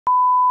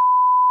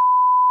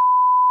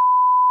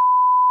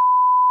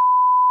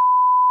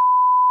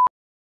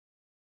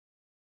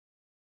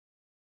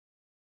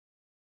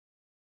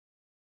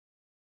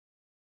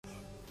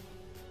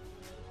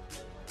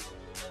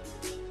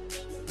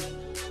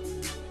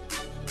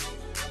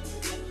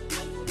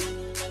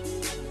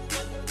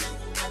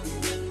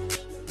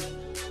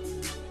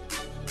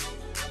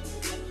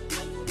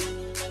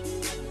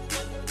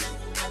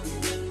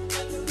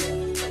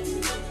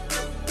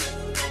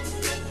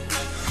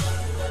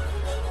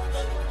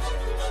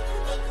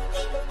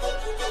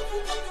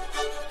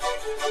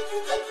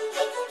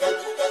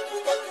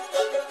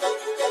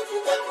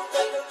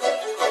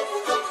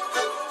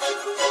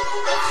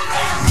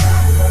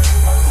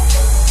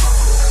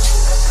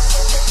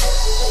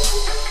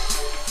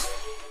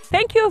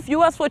Thank you,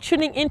 viewers, for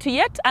tuning in to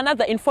yet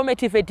another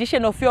informative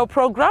edition of your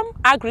program,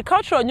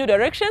 Agricultural New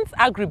Directions,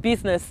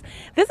 Agribusiness.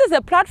 This is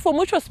a platform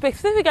which was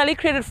specifically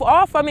created for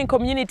our farming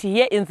community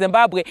here in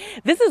Zimbabwe.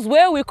 This is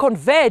where we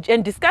converge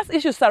and discuss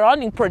issues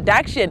surrounding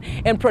production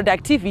and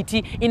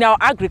productivity in our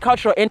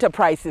agricultural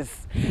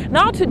enterprises.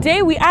 Now,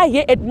 today we are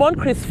here at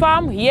Moncri's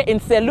farm here in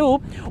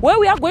Selu, where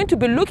we are going to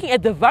be looking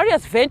at the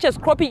various ventures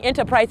cropping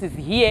enterprises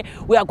here.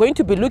 We are going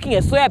to be looking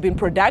at soybean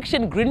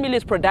production, green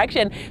millets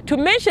production, to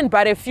mention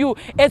but a few,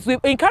 as we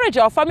encourage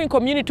our farming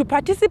community to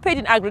participate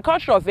in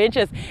agricultural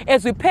ventures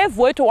as we pave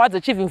way towards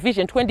achieving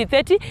Vision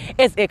 2030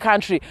 as a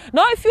country.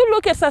 Now, if you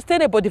look at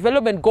Sustainable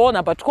Development Goal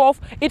number 12,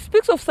 it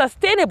speaks of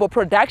sustainable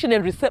production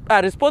and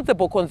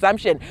responsible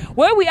consumption,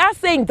 where we are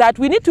saying that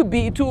we need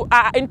to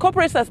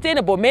incorporate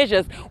sustainable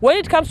measures when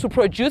it comes to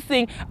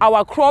producing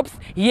our crops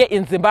here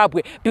in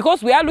Zimbabwe,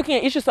 because we are looking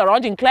at issues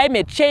surrounding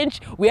climate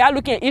change, we are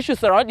looking at issues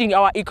surrounding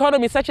our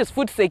economy such as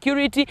food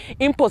security,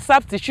 import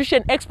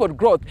substitution, export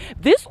growth.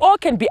 This all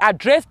can be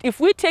addressed if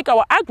we take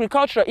our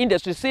agricultural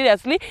industry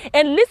seriously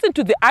and listen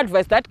to the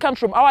advice that comes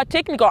from our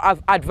technical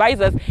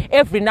advisors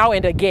every now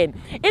and again.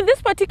 In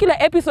this particular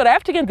episode, I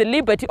have taken the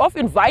liberty of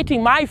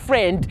inviting my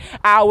friend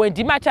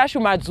Wendy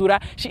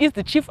Madzura. She is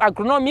the chief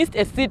agronomist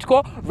at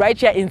SIDCO right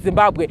here in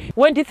Zimbabwe.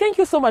 Wendy, thank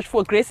you so much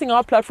for gracing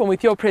our platform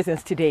with your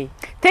presence today.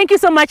 Thank you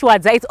so much,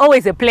 Wadza. It's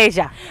always a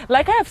pleasure.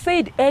 Like I have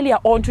said earlier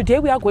on, today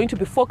we are going to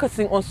be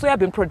focusing on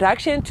soybean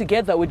production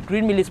together with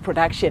green millets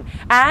production.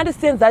 I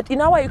understand that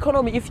in our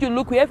economy, if you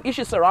look, we have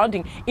issues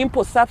surrounding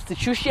import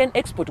substitution,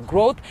 export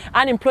growth,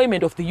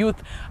 unemployment of the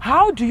youth.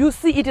 How do you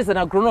see it as an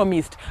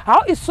agronomist?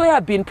 How is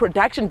soybean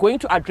production going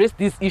to address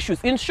these issues?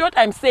 In short,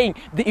 I'm saying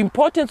the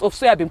importance of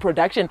soybean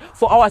production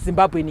for our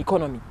Zimbabwean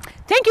economy.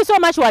 Thank you so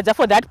much, Wadza,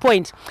 for that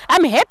point.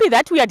 I'm happy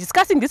that we are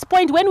discussing this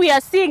point when we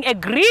are seeing a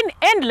green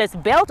endless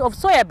belt of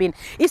soybean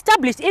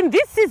established in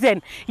this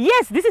season.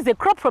 Yes, this is a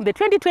crop from the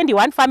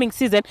 2021 farming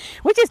season,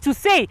 which is to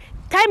say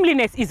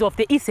timeliness is of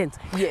the essence.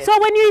 Yes. So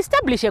when you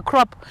establish a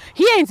crop,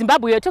 here in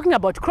Zimbabwe, you're talking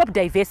about crop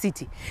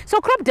diversity.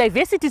 So crop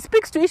diversity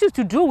speaks to issues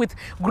to do with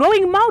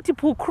growing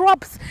multiple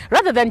crops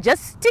rather than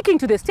just sticking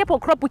to the staple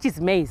crop, which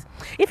is maize.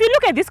 If you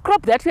look at this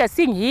crop that we are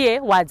seeing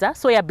here, Wadza,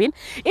 soybean,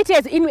 it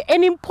has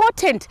an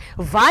important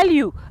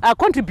value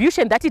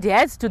contribution that it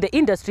has to the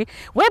industry,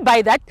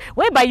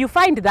 whereby you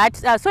find that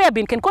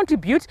soybean can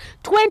contribute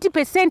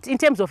 20% in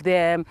terms of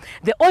the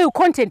oil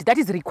content that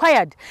is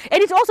required.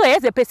 And it also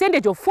has a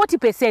percentage of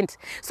 40%.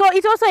 So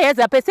it also has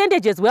a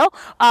percentage as well,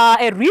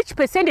 a rich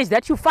percentage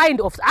that you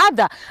find of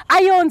other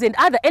ions and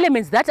other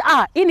elements that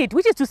are in it,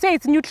 which is to say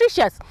it's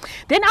nutritious.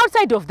 Then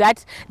outside of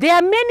that, there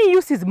are many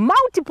uses,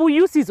 multiple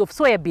uses of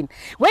soybean,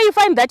 where you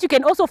find that you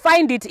can also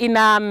find it in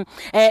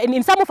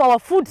some of our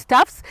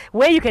foodstuffs,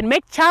 where you can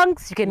make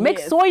chunks, you can make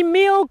soy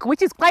milk,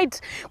 which is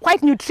quite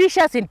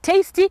nutritious and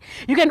tasty.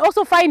 You can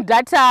also find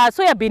that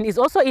soybean is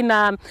also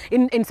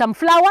in some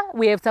flour.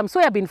 We have some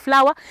soybean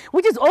flour,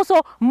 which is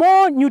also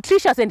more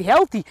nutritious and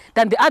healthy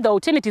than the other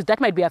alternatives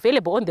that might be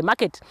available on the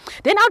market.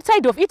 Then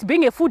outside of it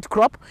being a food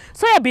crop,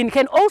 soybean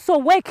can also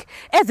work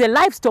as a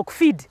livestock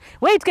feed,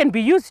 where it can be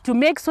used to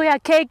make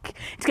soya cake,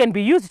 it can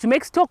be used to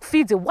make stock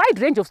feeds, a wide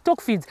range of stock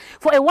feeds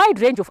for a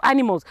wide range of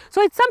animals.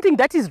 So it's something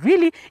that is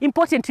really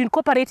important to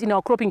incorporate in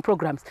our cropping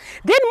programs.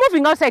 Then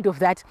moving outside of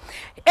that,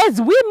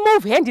 as we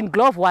move hand in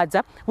glove,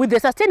 Wadza, with the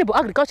Sustainable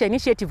Agriculture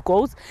Initiative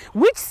goals,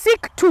 which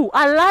seek to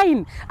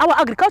align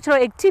our agricultural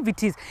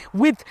activities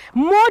with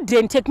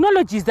modern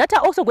technologies that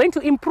are also going to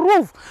improve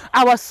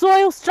our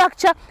soil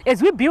structure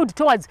as we build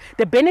towards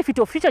the benefit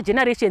of future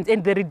generations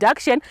and the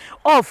reduction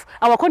of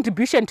our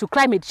contribution to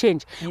climate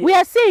change. Yes. We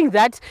are seeing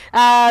that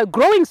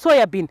growing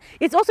soybean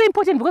is also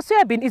important because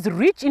soybean is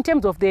rich in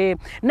terms of the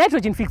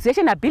nitrogen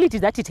fixation ability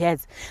that it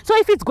has. So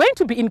if it's going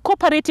to be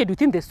incorporated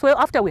within the soil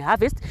after we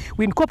harvest,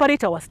 we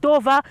incorporate our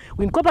stover,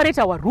 we incorporate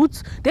our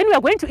roots, then we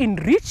are going to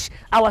enrich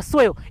our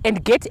soil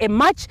and get a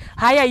much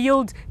higher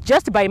yield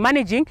just by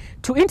managing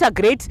to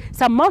integrate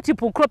some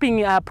multiple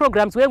cropping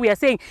programs, where we are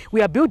saying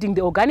we are building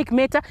the organic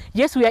matter.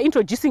 Yes, we are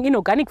introducing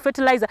inorganic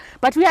fertilizer,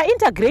 but we are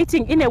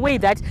integrating in a way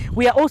that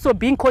we are also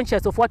being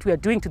conscious of what we are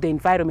doing to the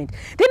environment.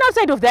 Then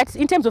outside of that,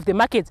 in terms of the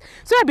markets,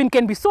 soybean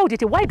can be sold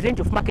at a wide range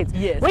of markets.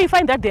 Yes. Where you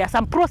find that there are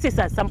some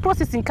processors, some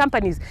processing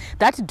companies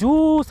that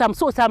do some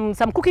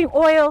cooking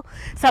oil,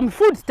 some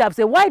foodstuffs,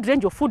 a wide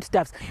range of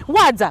foodstuffs.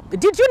 Wadza,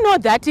 did you know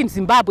that in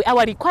Zimbabwe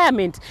our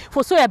requirement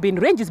for soybean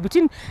ranges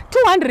between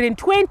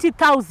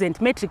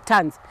 220,000 metric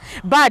tons,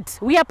 but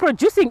we are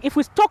producing, if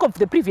we talk of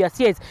the previous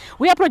years,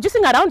 we are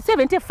producing around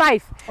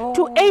 75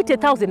 to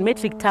 80,000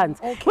 metric tons,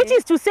 which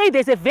is to say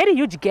there's a very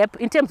huge gap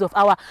in terms of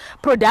our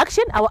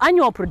production, our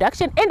annual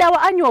production and our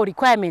annual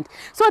requirement.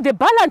 So the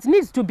balance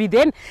needs to be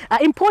then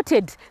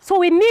imported. So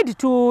we need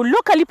to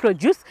locally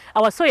produce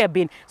our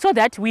soybean so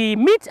that we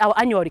meet our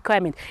annual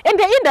requirement. And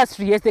the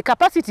industry has the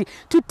capacity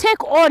to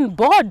take on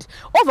board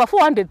over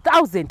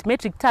 400,000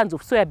 metric tons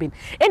of soybean.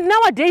 And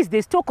nowadays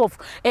there's talk of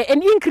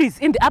an increase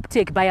in the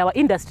uptake by our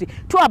industry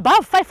to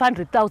above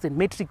 500,000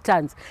 metric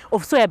tons.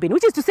 of soybean,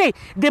 which is to say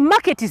the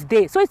market is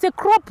there. So it's a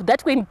crop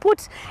that we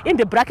put in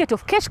the bracket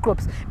of cash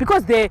crops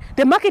because the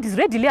market is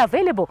readily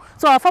available.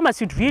 So our farmers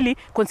should really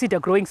consider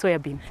growing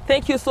soybean.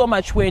 Thank you so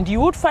much, Wendy.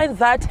 You would find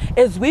that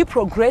as we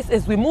progress,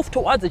 as we move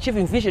towards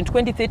achieving Vision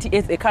 2030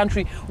 as a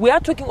country, we are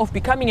talking of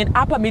becoming an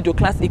upper middle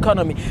class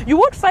economy. You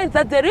would find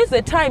that there is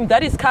a time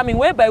that is coming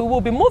whereby we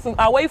will be moving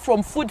away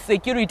from food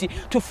security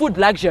to food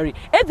luxury.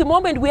 At the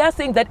moment, we are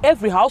saying that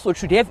every household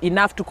should have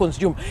enough to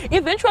consume.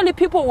 Eventually,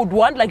 people would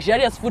want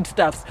luxurious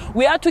foodstuffs.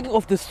 We are talking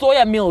of the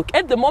soya milk.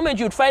 At the moment,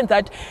 you'd find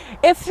that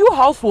a few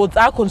households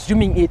are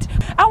consuming it.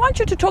 I want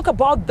you to talk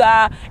about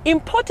the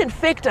important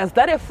factors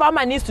that a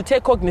farmer needs to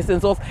take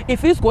cognizance of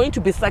if he's going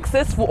to be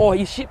successful or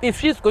if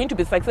she's going to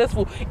be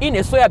successful in a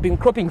soybean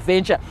cropping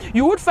venture.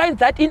 You would find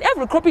that in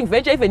every cropping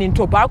venture, even in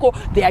tobacco,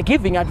 they are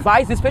giving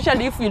advice,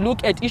 especially if we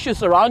look at issues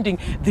surrounding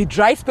the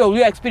dry spell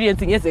we are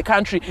experiencing as a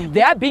country.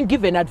 They are being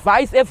given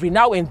advice every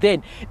now and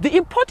then. The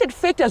important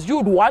factors you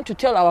would want to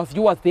tell our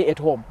viewers there at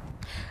home.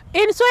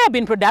 In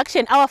soybean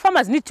production, our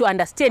farmers need to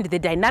understand the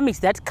dynamics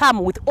that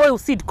come with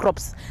oilseed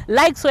crops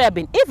like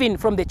soybean, even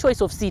from the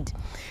choice of seed,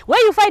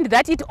 where you find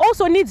that it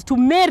also needs to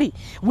marry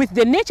with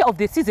the nature of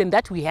the season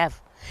that we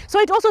have. So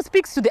it also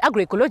speaks to the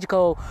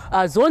agroecological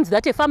zones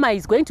that a farmer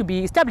is going to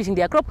be establishing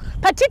their crop,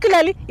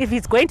 particularly if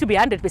it's going to be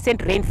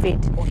 100%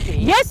 rain-fed. Okay.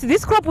 Yes,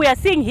 this crop we are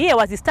seeing here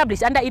was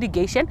established under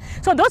irrigation.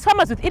 So those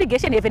farmers with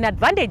irrigation have an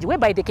advantage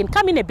whereby they can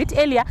come in a bit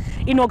earlier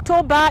in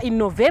October, in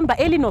November,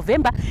 early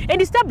November,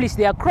 and establish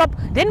their crop,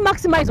 then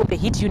maximize on the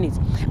heat units.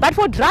 But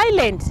for dry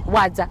land,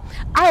 Wadza,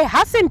 I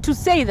hasten to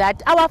say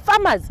that our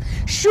farmers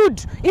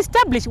should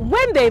establish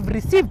when they've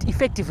received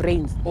effective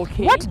rains.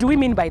 Okay. What do we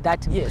mean by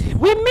that? Yes.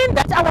 We mean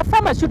that our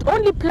farmers should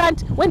only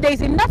plant when there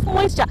is enough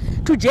moisture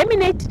to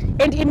germinate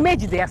and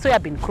emerge their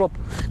soybean crop.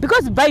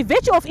 Because by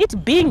virtue of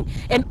it being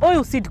an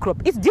oilseed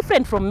crop, it's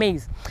different from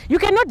maize. You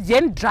cannot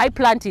then dry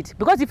plant it,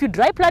 because if you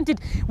dry plant it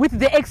with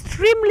the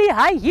extremely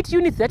high heat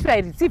units that we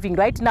are receiving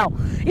right now,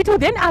 it will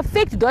then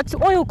affect that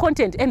oil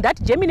content and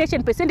that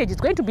germination percentage is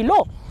going to be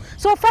low.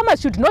 So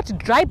farmers should not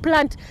dry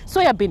plant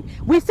soybean.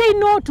 We say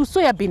no to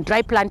soybean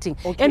dry planting.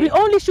 Okay. And we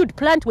only should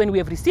plant when we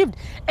have received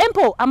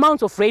ample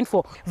amounts of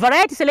rainfall.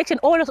 Variety selection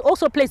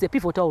also plays a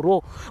pivotal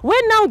role. When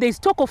now there is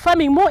talk of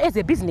farming more as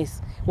a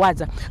business,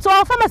 Wadza. So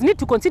our farmers need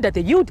to consider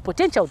the yield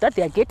potential that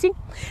they are getting,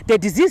 the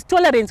disease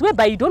tolerance,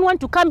 whereby you don't want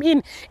to come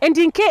in and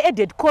incur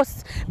added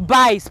costs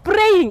by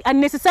spraying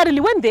unnecessarily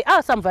when there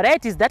are some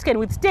varieties that can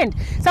withstand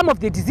some of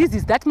the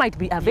diseases that might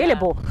be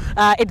available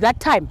at that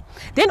time.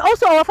 Then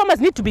also our farmers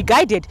need to be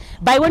guided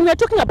by, when we are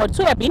talking about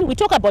soybean, we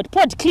talk about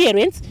pod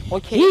clearance.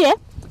 Okay. Here,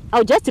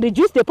 I'll just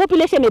reduce the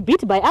population a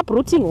bit by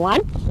uprooting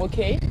one.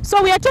 Okay.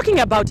 So we are talking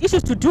about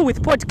issues to do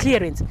with pod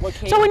clearance.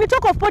 Okay. So when we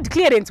talk of pod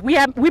clearance, we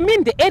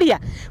mean the area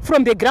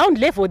from the ground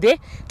level there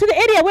to the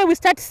area where we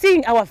start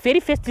seeing our very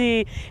first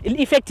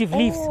effective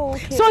leaves.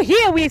 Okay. So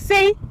here we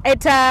say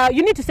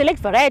you need to select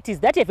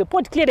varieties that have a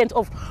pod clearance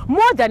of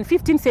more than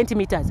 15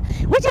 centimeters,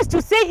 which is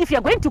to say if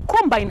you're going to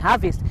combine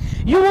harvest,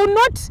 you will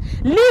not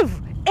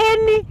leave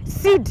any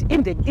seed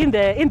in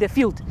the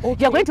field. Okay.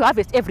 You're going to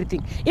harvest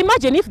everything.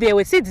 Imagine if there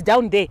were seeds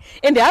down there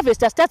and the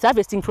harvester starts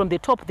harvesting from the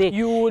top there.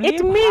 You will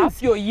it leave means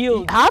half your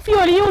yield. Half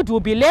your yield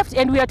will be left,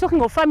 and we are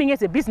talking of farming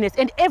as a business,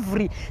 and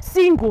every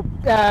single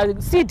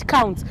seed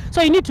counts.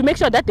 So you need to make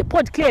sure that the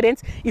pod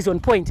clearance is on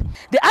point.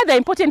 The other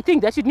important thing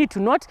that you need to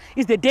note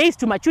is the days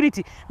to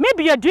maturity.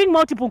 Maybe you're doing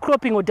multiple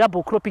cropping or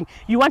double cropping.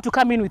 You want to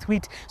come in with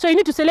wheat. So you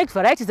need to select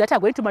varieties that are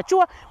going to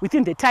mature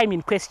within the time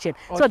in question,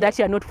 so that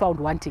you are not found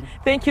wanting.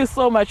 Thank you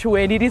so much,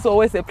 Wendy. It is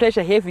always a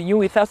pleasure having you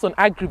with us on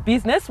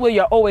Agribusiness, where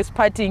you are always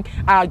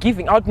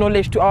giving out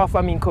knowledge to our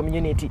farming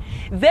community.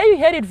 There you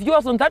heard it,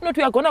 viewers. On that note,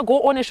 we are going to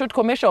go on a short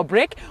commercial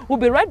break. We'll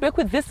be right back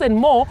with this and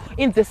more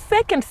in the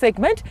second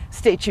segment.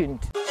 Stay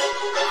tuned.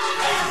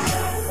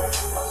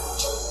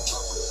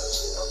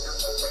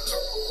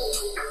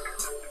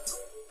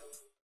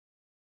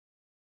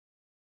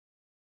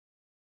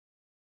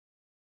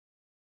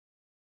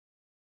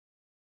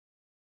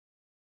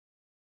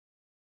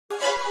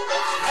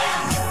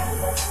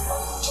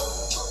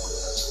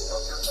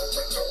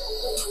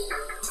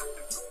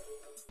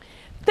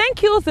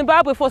 Thank you,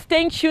 Zimbabwe, for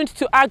staying tuned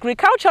to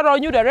Agricultural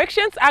New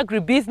Directions,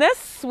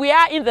 Agribusiness. We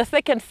are in the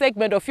second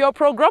segment of your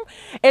program.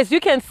 As you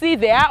can see,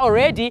 there are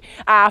already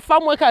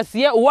farm workers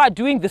here who are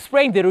doing the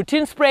spraying, the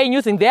routine spraying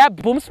using their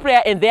boom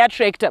sprayer and their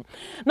tractor.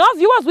 Now,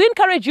 viewers, we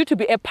encourage you to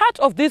be a part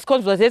of these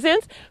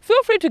conversations.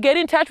 Feel free to get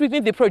in touch with me,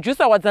 the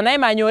producer, Wadzanai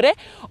Manyore,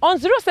 on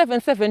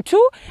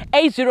 0772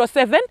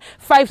 807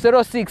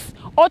 506.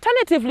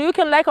 Alternatively, you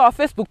can like our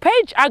Facebook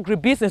page,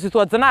 Agribusiness with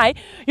Wadzanai.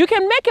 You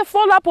can make a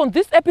follow-up on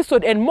this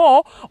episode and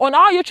more on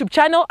our YouTube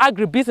channel,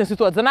 Agribusiness with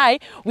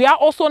Wadzanai. We are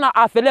also now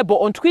available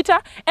on Twitter,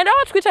 and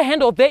our Twitter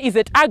handle there is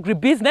at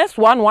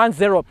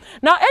Agribusiness110.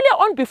 Now, earlier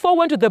on, before we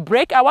went to the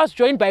break, I was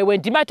joined by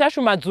Wendima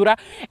Tashu Madzura,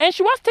 and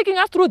she was taking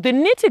us through the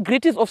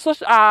nitty-gritties of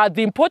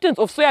the importance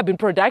of soybean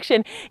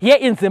production here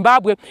in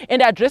Zimbabwe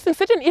and addressing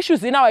certain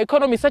issues in our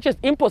economy, such as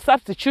import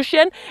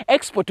substitution,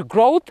 export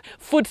growth,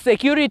 food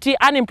security,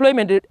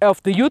 unemployment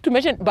of the youth, to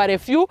mention but a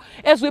few,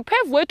 as we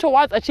pave way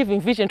towards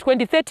achieving Vision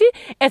 2030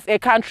 as a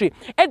country.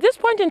 At this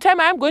point in time,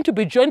 I am going to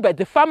be joined by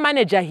the farm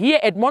manager here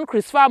at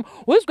Moncrief Farm,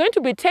 who is going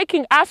to be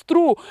taking us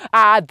through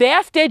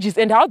their stages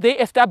and how they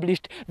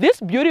established this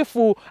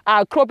beautiful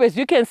crop. As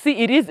you can see,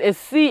 it is a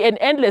sea, an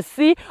endless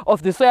sea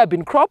of the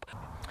soybean crop.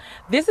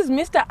 This is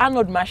Mr.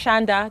 Arnold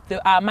Mashanda,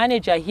 the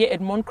manager here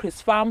at Moncrief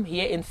Farm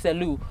here in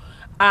Selous.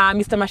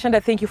 Mr.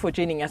 Mashanda, thank you for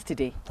joining us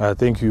today.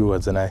 Thank you,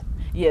 Wadzanai.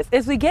 Yes,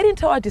 as we get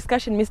into our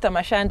discussion, Mr.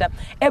 Mashanda,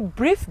 a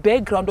brief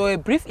background or a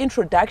brief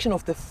introduction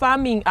of the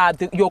farming,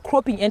 your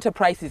cropping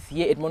enterprises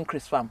here at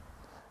Moncrief Farm.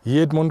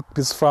 Here at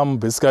Moncrief Farm,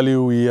 basically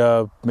we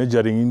are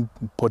majoring in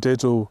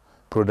potato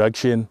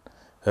production,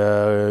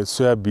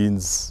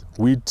 soybeans,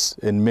 wheat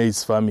and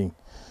maize farming.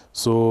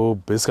 So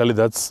basically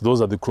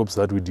those are the crops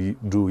that we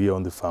do here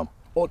on the farm.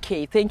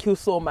 Okay, thank you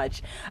so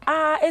much.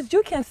 As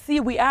you can see,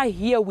 we are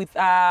here with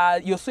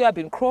your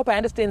soybean crop. I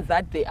understand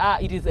that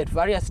it is at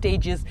various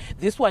stages.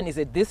 This one is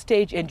at this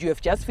stage and you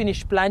have just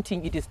finished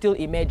planting. It is still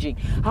emerging.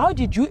 How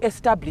did you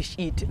establish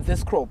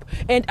this crop?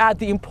 And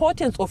the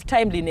importance of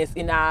timeliness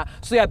in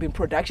soybean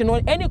production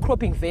or any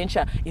cropping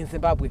venture in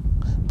Zimbabwe?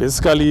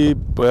 Basically,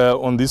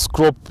 on this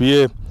crop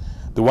here,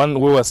 the one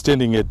we were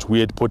standing at,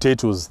 we had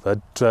potatoes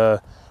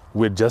that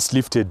were just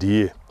lifted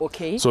here.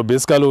 Okay. So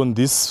basically on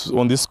this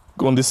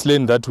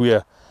lane that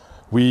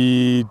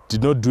we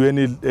did not do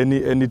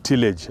any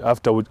tillage.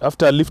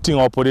 After lifting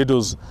our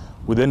potatoes,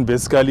 we then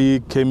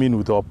basically came in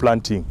with our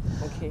planting.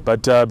 Okay.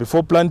 But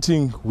before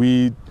planting,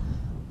 we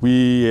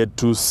had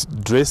to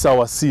dress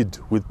our seed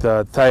with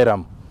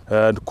thiram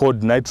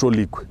called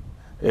Nitroliq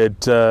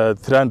at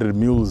 300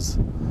 mils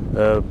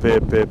per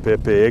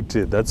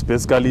hectare. That's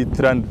basically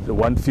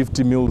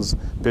 150 mils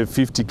per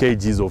 50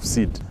 kgs of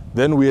seed.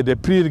 Then we had a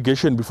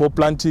pre-irrigation before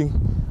planting,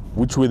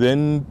 which we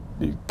then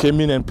came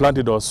in and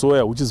planted our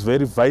soya, which is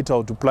very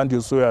vital to plant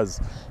your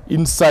soyas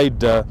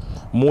inside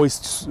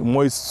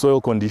moist soil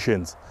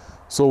conditions.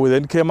 So we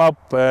then came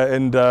up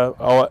and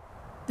our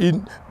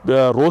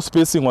row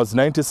spacing was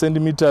 90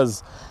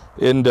 centimeters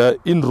and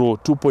in row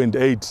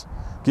 2.8,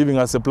 giving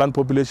us a plant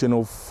population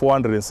of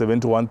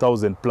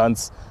 471,000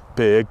 plants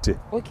per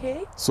hectare.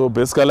 Okay. So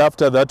basically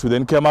after that, we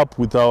then came up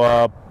with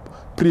our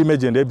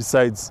pre-emergent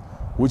herbicides,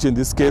 which in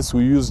this case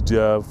we used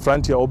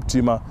Frontier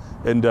Optima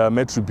and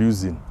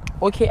metribuzin.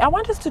 Okay, I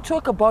want us to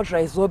talk about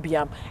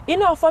rhizobium.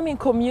 In our farming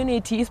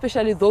community,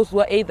 especially those who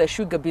are either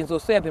sugar beans or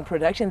soybean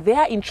production, they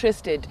are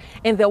interested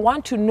and they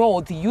want to know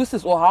the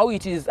uses or how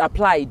it is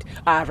applied,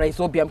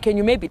 rhizobium. Can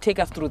you maybe take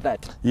us through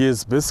that?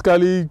 Yes,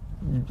 basically,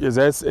 as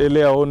I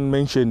earlier on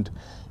mentioned,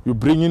 you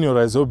bring in your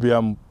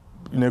rhizobium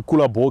in a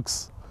cooler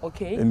box.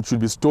 Okay. And it should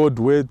be stored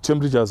where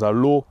temperatures are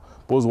low,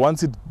 because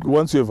once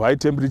you have high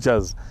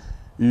temperatures,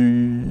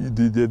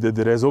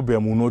 the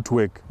rhizobium will not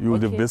work. You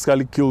would have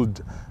basically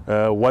killed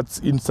what's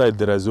inside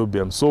the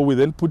rhizobium. So we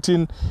then put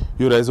in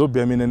your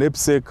rhizobium in an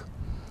knapsack,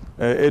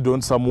 add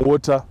on some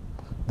water,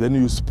 then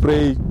you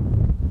spray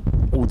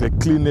with a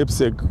clean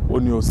knapsack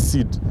on your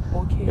seed.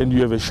 Okay. And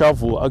you have a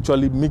shovel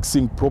actually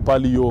mixing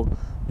properly your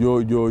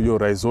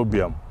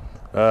rhizobium,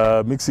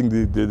 mixing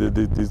the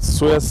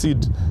soya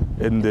seed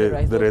and the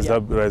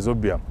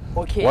rhizobium.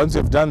 Okay. Once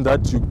you've done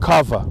that, you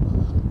cover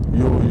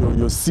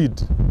your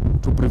seed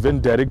to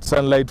prevent direct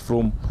sunlight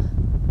from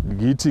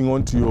hitting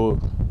onto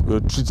your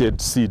treated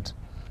seed.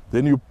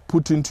 Then you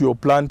put into your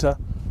planter,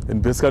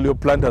 and basically your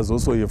planters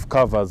also have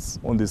covers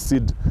on the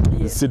seed,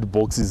 the seed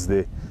boxes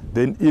there.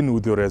 Then in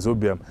with your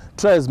rhizobium.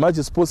 Try as much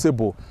as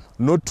possible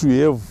not to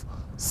have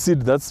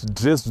seed that's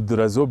dressed with the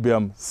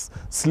rhizobium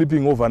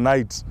sleeping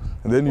overnight,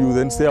 and then you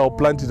then say I'll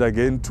plant it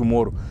again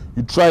tomorrow.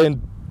 You try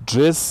and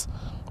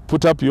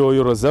put up your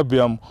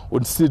rhizobium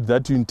on seed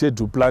that you intend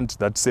to plant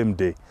that same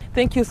day.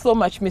 Thank you so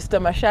much,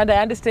 Mr. Mashanda.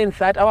 I understand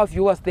that our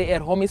viewers there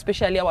at home,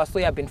 especially our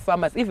soybean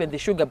farmers, even the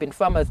sugar bean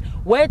farmers,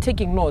 were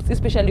taking notes,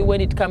 especially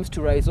when it comes to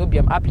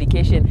rhizobium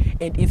application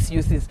and its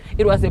uses.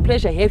 It was a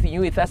pleasure having you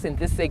with us in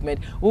this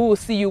segment. We will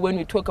see you when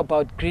we talk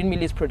about green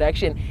millets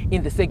production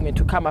in the segment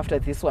to come after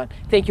this one.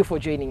 Thank you for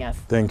joining us.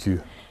 Thank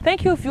you.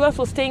 Thank you, viewers,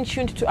 for staying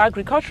tuned to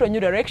Agricultural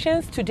New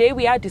Directions. Today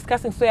we are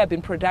discussing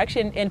soybean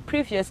production, and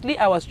previously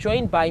I was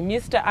joined by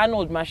Mr.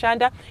 Arnold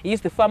Mashanda. He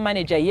is the farm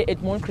manager here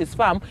at Moncrief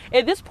Farm.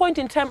 At this point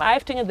in time, I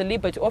have taken the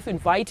liberty of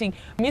inviting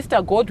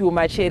Mr. Godwill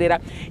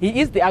Macherera. He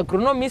is the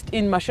agronomist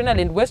in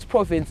Mashonaland West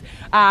Province.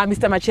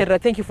 Mr. Macherera,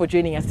 thank you for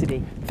joining us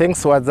today.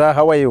 Thanks, Wadza.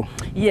 How are you?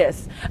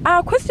 Yes.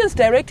 Our questions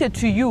directed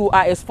to you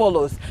are as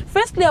follows.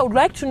 Firstly, I would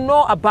like to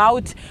know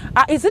about,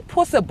 is it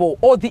possible,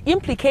 or the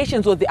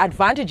implications or the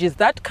advantages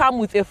that come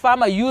with a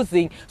farmer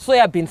using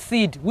soybean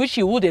seed, which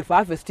he would have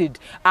harvested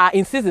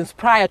in seasons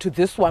prior to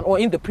this one or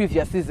in the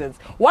previous seasons?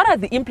 What are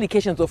the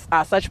implications of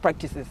such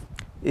practices?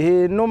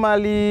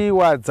 Normally,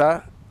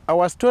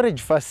 our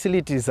storage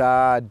facilities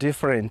are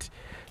different.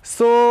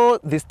 So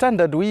the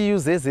standard we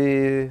use as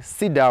a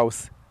seed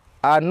house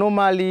are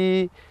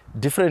normally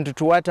different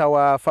to what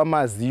our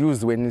farmers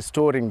use when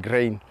storing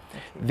grain.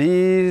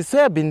 The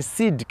soybean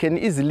seed can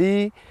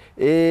easily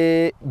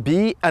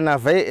be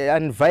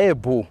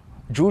unviable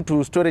due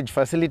to storage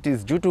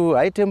facilities, due to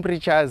high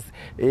temperatures,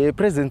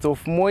 presence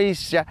of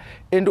moisture,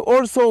 and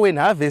also when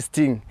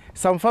harvesting.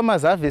 Some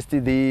farmers harvest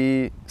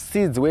the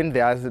seeds when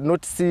they are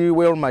not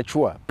well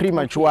mature,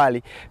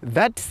 prematurely.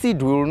 That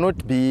seed will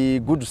not be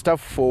good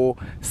stuff for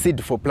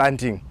seed for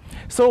planting.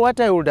 So what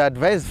I would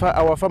advise for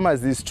our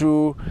farmers is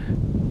to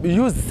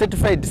use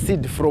certified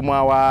seed from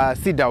our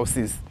seed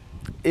houses.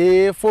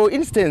 For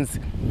instance,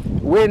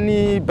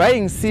 when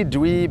buying seed,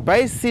 we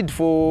buy seed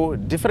for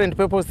different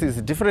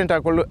purposes, different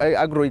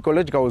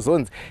agroecological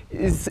zones,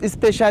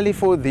 especially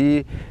for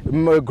the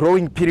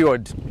growing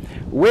period.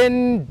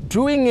 When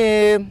doing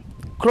a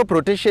crop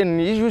rotation,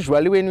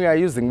 usually when we are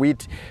using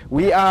wheat,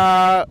 we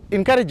are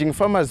encouraging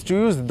farmers to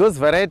use those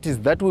varieties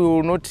that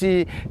will not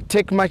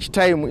take much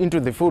time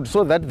into the food,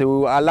 so that they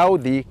will allow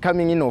the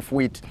coming in of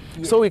wheat.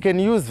 Yes. So we can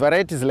use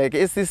varieties like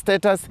SC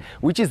status,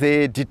 which is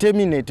a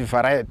determinate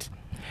variety.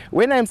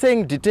 When I'm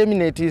saying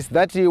determinate, is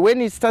that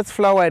when it starts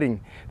flowering,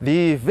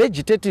 the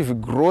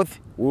vegetative growth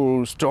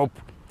will stop.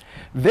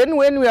 Then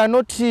when we are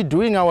not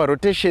doing our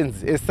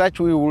rotations as such,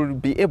 we will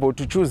be able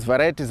to choose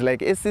varieties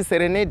like SC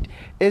Serenade,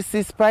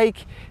 SC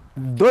Spike.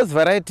 Those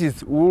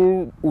varieties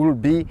will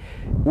be,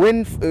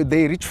 when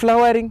they reach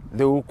flowering,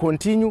 they will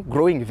continue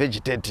growing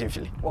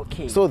vegetatively.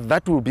 Okay. So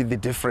that will be the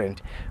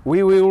difference.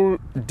 We will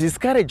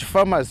discourage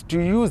farmers to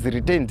use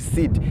retained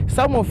seed.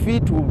 Some of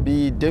it will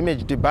be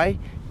damaged by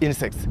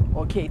insects.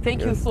 Okay,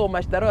 thank you so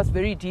much. That was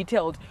very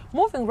detailed.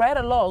 Moving right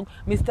along,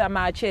 Mr.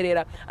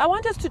 Macherera, I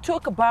want us to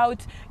talk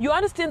about, you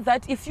understand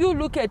that if you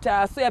look at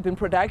soybean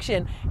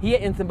production here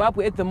in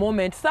Zimbabwe at the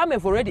moment, some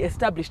have already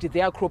established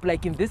their crop,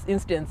 like in this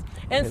instance,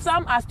 and yes,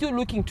 some are still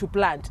looking to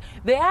plant.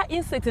 There are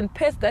insects and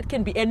pests that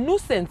can be a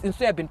nuisance in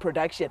soybean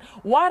production.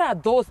 What are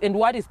those and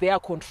what is their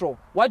control?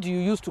 What do you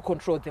use to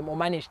control them or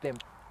manage them?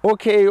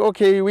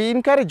 Okay, we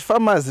encourage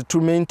farmers to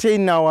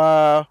maintain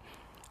our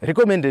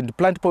recommended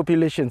plant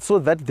population so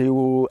that they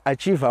will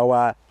achieve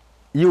our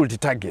yield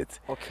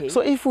targets. Okay.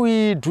 So if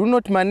we do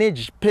not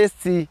manage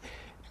pests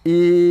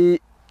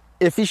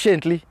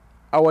efficiently,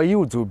 our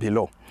yields will be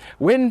low.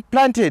 When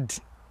planted,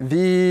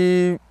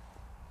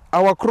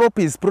 our crop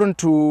is prone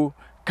to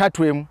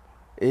cutworm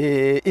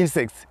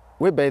insects,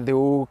 whereby they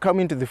will come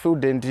into the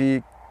field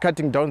and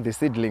cutting down the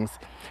seedlings.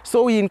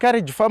 So we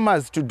encourage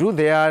farmers to do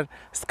their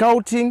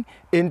scouting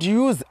and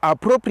use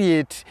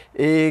appropriate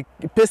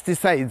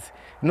pesticides,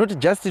 not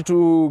just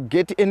to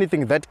get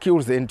anything that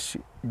kills and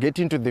get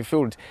into the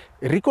field.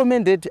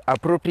 Recommended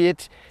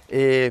appropriate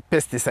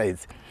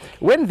pesticides.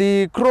 When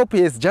the crop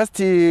is just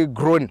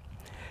grown,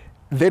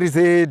 there is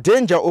a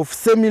danger of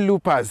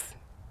semi-loopers.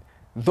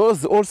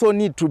 Those also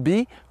need to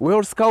be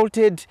well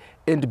scouted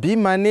and be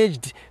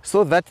managed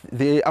so that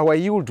our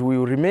yield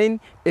will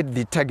remain at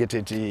the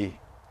targeted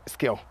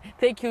scale.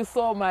 Thank you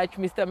so much,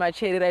 Mr.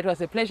 Macherera. It was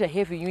a pleasure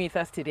having you with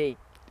us today.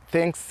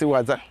 Thanks,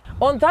 Siwaza.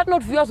 On that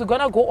note, viewers, we're going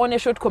to go on a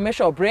short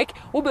commercial break.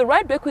 We'll be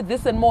right back with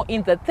this and more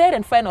in the third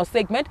and final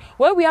segment,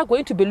 where we are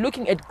going to be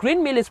looking at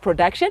green millets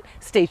production.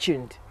 Stay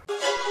tuned.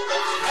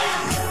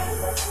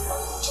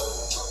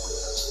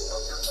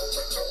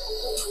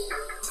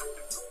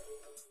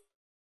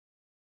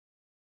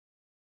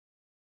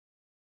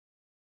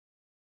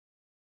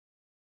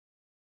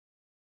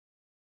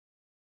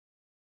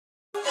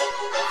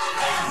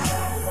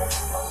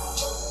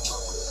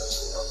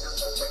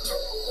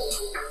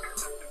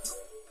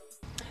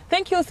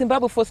 Thank you,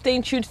 Zimbabwe, for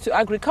staying tuned to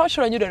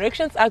Agricultural New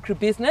Directions,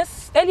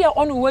 Agribusiness. Earlier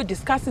on, we were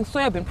discussing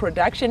soybean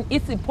production,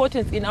 its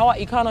importance in our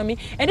economy,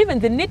 and even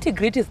the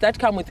nitty-gritties that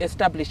come with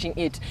establishing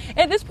it.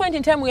 At this point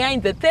in time, we are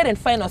in the third and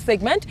final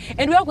segment,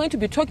 and we are going to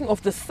be talking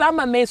of the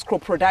summer maize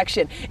crop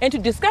production. And to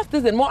discuss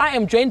this and more, I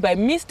am joined by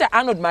Mr.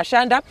 Arnold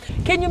Mashanda.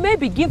 Can you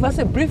maybe give us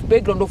a brief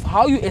background of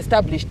how you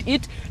established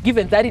it,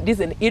 given that it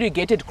is an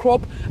irrigated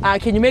crop?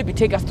 Can you maybe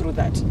take us through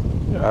that?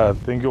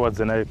 Thank you,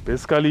 Wadzanai.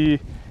 Basically,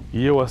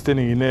 here we're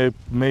standing in a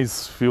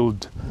maize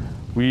field.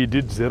 We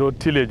did zero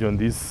tillage on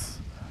this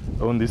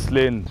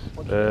land.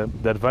 Okay.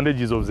 The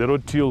advantages of zero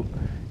till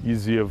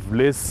is you have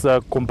less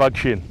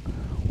compaction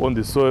on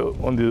the soil,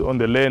 on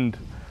the land,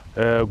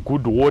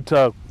 good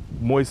water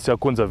moisture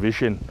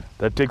conservation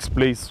that takes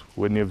place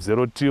when you have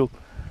zero till,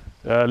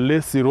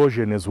 less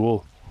erosion as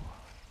well,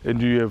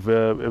 and you have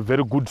a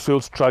very good soil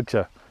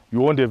structure. You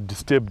won't have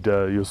disturbed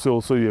your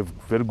soil, so you have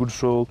very good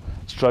soil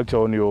structure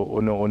on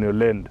your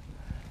land.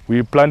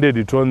 We planted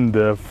it on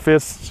the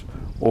 1st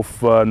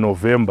of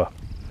November,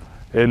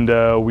 and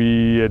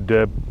we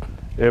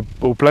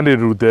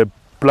planted it with a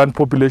plant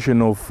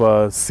population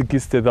of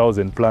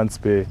 60,000 plants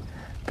per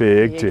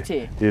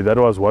hectare. Yeah, that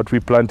was what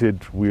we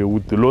planted.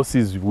 With the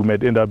losses, we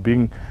might end up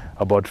being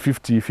about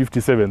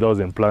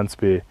 57,000 plants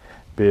per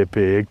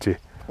hectare.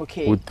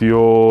 Okay. With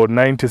your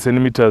 90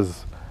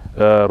 centimeters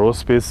row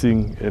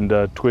spacing, and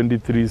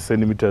 23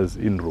 centimeters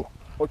in row.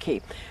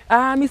 Okay.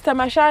 Mr.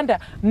 Mashanda,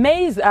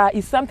 maize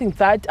is something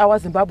that our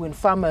Zimbabwean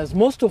farmers,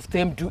 most of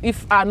them do,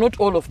 if not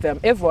all of them.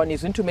 Everyone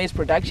is into maize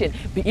production,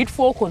 be it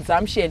for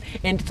consumption,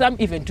 and some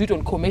even do it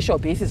on commercial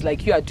basis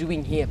like you are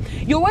doing here.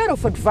 Your word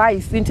of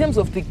advice in terms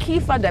of the key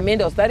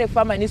fundamentals that a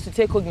farmer needs to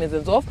take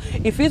cognizance of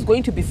if he's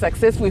going to be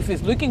successful, if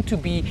he's looking to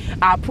be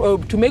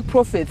to make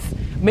profits,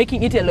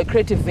 making it a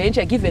lucrative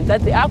venture, given that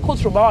there are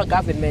calls from our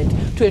government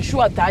to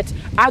ensure that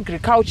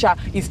agriculture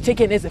is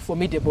taken as a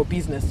formidable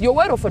business. Your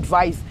word of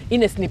advice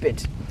in a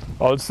snippet.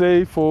 I would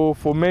say for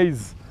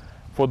maize,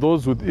 for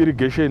those with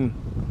irrigation,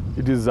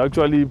 it is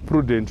actually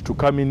prudent to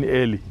come in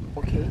early.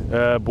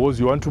 Okay. Because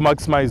you want to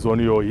maximize on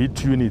your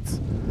heat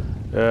units.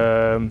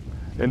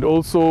 And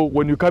also,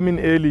 when you come in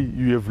early,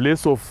 you have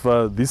less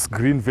of this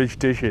green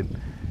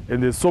vegetation.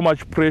 And there's so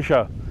much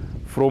pressure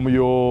from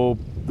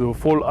the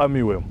fall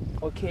armyworm.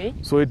 Okay.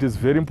 So it is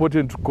very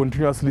important to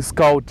continuously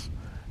scout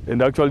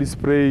and actually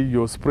spray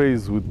your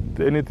sprays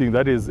with anything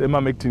that is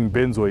emamectin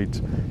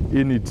benzoate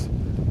in it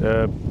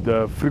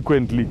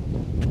frequently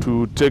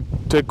to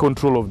take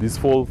control of this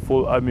fall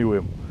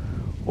armyworm.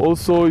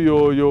 Also,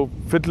 your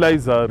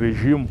fertilizer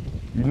regime,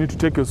 you need to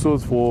take your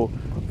soils for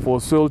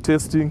soil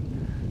testing,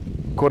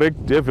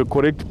 have a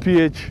correct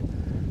pH,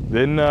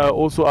 then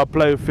also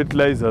apply your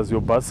fertilizers,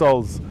 your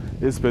basals,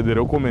 as per the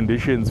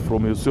recommendations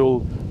from your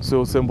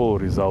soil sample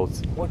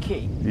results.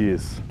 Okay.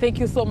 Yes. Thank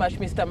you so much,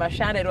 Mr.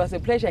 Mashanda. It was a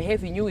pleasure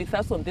having you with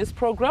us on this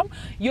program.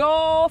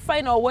 Your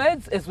final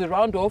words as we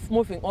round off,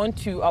 moving on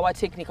to our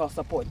technical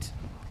support.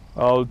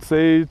 I would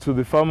say to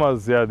the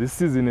farmers, yeah, this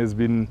season has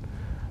been,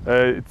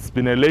 it's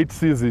been a late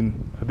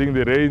season. I think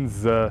the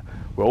rains,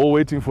 we're all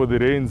waiting for the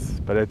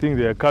rains, but I think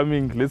they are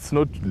coming. Let's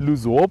not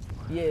lose hope.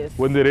 Yes.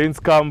 When the rains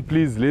come,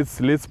 please,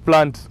 let's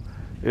plant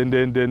and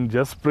then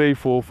just pray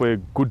for a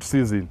good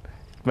season.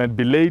 It might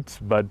be late,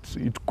 but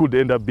it could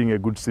end up being a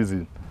good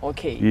season.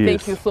 Okay, yes.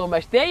 Thank you so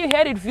much. There you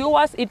heard it,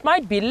 viewers. It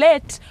might be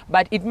late,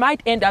 but it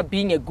might end up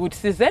being a good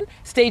season.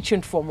 Stay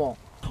tuned for more.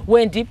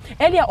 Wendy,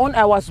 earlier on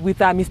I was with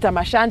Mr.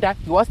 Mashanda.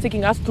 He was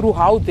taking us through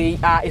how they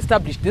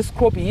established this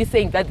crop. He is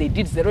saying that they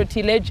did zero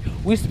tillage,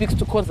 which speaks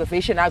to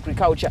conservation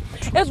agriculture.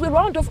 As we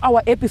round off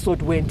our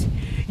episode, Wendy,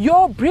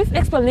 your brief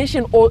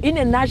explanation, or in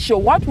a nutshell,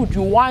 what would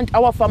you want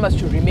our farmers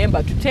to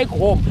remember, to take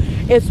home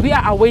as we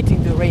are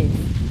awaiting the rain?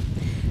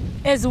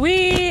 As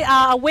we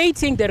are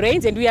awaiting the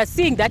rains, and we are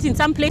seeing that in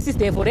some places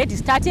they've already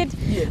started,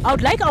 yes. I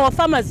would like our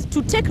farmers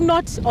to take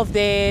note of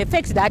the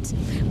fact that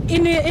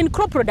in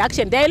crop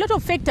production, there are a lot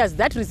of factors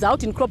that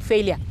result in crop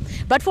failure.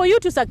 But for you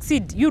to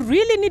succeed, you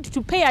really need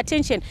to pay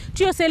attention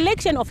to your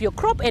selection of your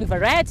crop and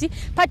variety,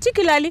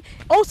 particularly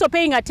also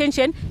paying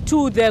attention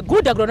to the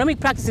good agronomic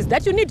practices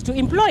that you need to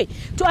employ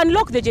to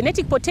unlock the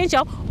genetic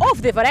potential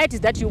of the varieties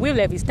that you will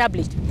have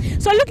established.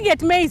 So looking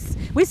at maize,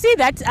 we see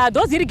that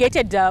those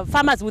irrigated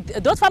farmers with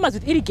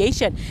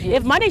irrigation, yes,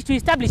 have managed to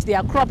establish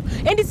their crop,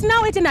 and it's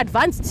now at an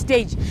advanced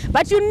stage.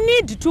 But you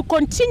need to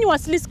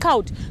continuously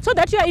scout so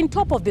that you are in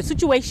top of the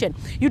situation.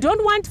 You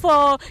don't want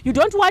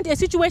a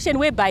situation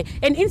whereby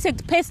an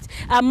insect pest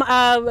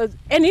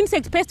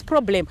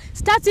problem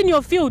starts in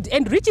your field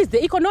and reaches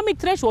the economic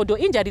threshold or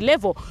injury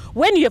level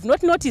when you have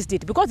not noticed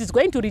it, because it's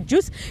going to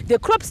reduce the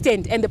crop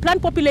stand and the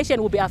plant population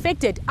will be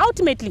affected.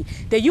 Ultimately,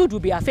 the yield will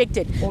be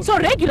affected. Okay. So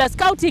regular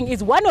scouting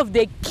is one of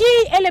the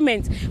key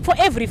elements for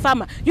every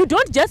farmer. You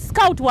don't just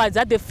scout what's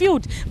at the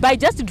field by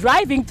just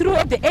driving through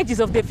at the edges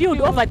of the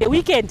field over the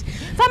weekend.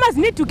 Farmers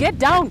need to get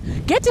down,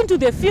 get into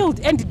the field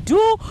and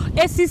do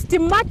a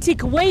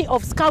systematic way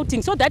of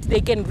scouting so that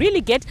they can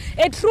really get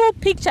a true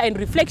picture and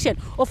reflection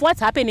of what's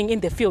happening in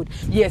the field.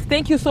 Yes,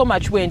 thank you so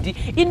much, Wendy.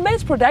 In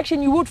maize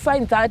production, you would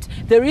find that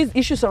there is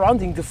issues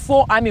surrounding the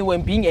fall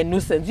armyworm being a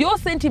nuisance. Your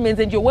sentiments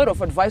and your word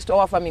of advice to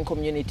our farming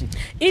community?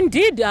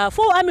 Indeed,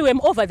 fall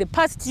armyworm over the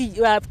past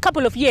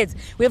couple of years,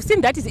 we have seen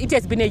that it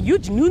has been a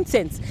huge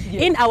nuisance,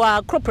 yes, in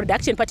our crop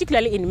production,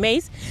 particularly in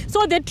maize.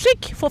 So the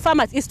trick for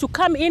farmers is to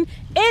come in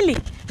early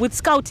with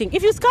scouting.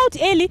 If you scout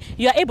early,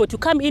 you are able to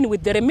come in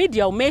with the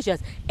remedial measures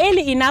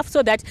early enough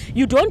so that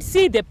you don't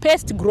see the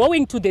pest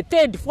growing to the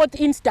third, fourth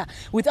insta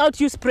without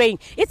you spraying.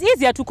 It's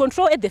easier to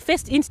control at the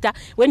first insta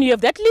when you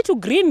have that little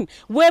green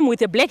worm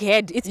with a black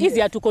head. It's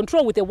easier to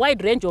control with a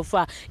wide range of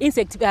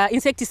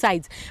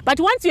insecticides. But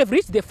once you have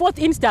reached the fourth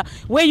insta,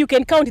 where you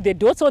can count the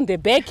dots on the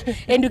back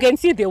and you can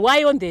see the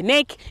Y on the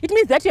neck, it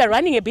means that you are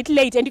running a bit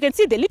late, and you can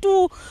see the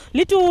little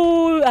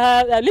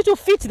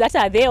feet that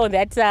are there on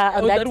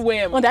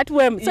that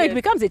worm. So it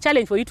becomes a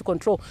challenge for you to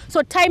control.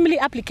 So timely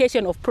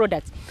application of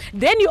products.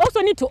 Then you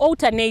also need to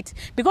alternate,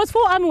 because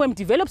fall armyworm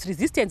develops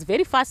resistance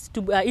very fast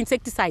to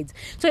insecticides.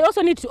 So you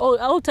also need to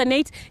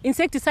alternate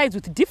insecticides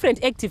with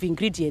different active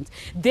ingredients.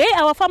 There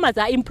our farmers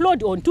are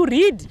implored on to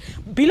read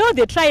below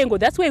the triangle.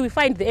 That's where we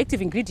find the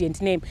active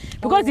ingredient name.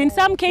 Because in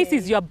some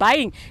cases you are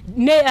buying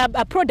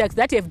products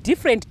that have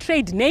different different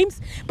trade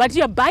names, but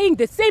you're buying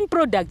the same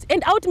products,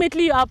 and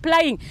ultimately you're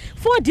applying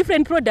 4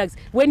 different products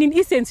when in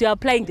essence you're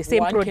applying the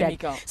same product.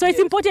 Chemical. So it's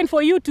important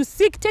for you to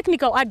seek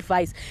technical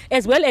advice,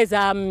 as well as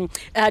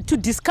to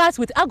discuss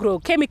with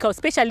agrochemical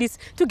specialists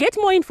to get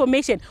more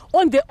information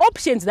on the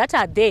options that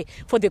are there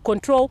for the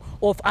control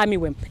of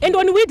armyworm. And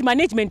on weed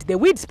management, the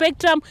weed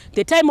spectrum,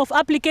 the time of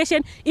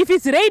application. If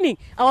it's raining,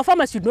 our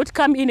farmers should not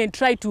come in and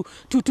try to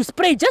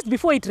spray just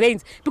before it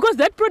rains, because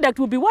that product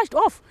will be washed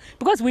off.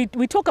 Because we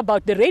talk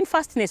about the rain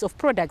fastness of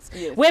products,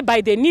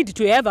 whereby they need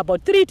to have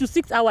about 3 to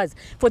 6 hours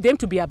for them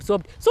to be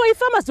absorbed. So if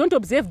farmers don't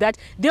observe that,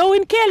 they will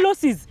incur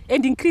losses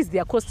and increase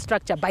their cost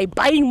structure by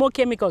buying more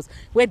chemicals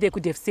where they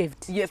could have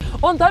saved. Yes.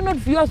 On that note,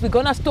 viewers, we're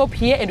gonna stop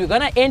here and we're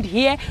gonna end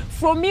here.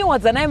 From me,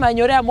 Wadzanai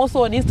Manyore, I'm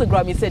also on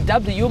Instagram. It's a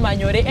W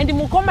Manyore, and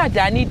Mukoma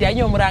Dani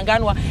Daniel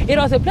Muranganwa. It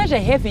was a pleasure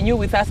having you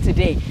with us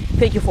today.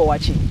 Thank you for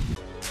watching.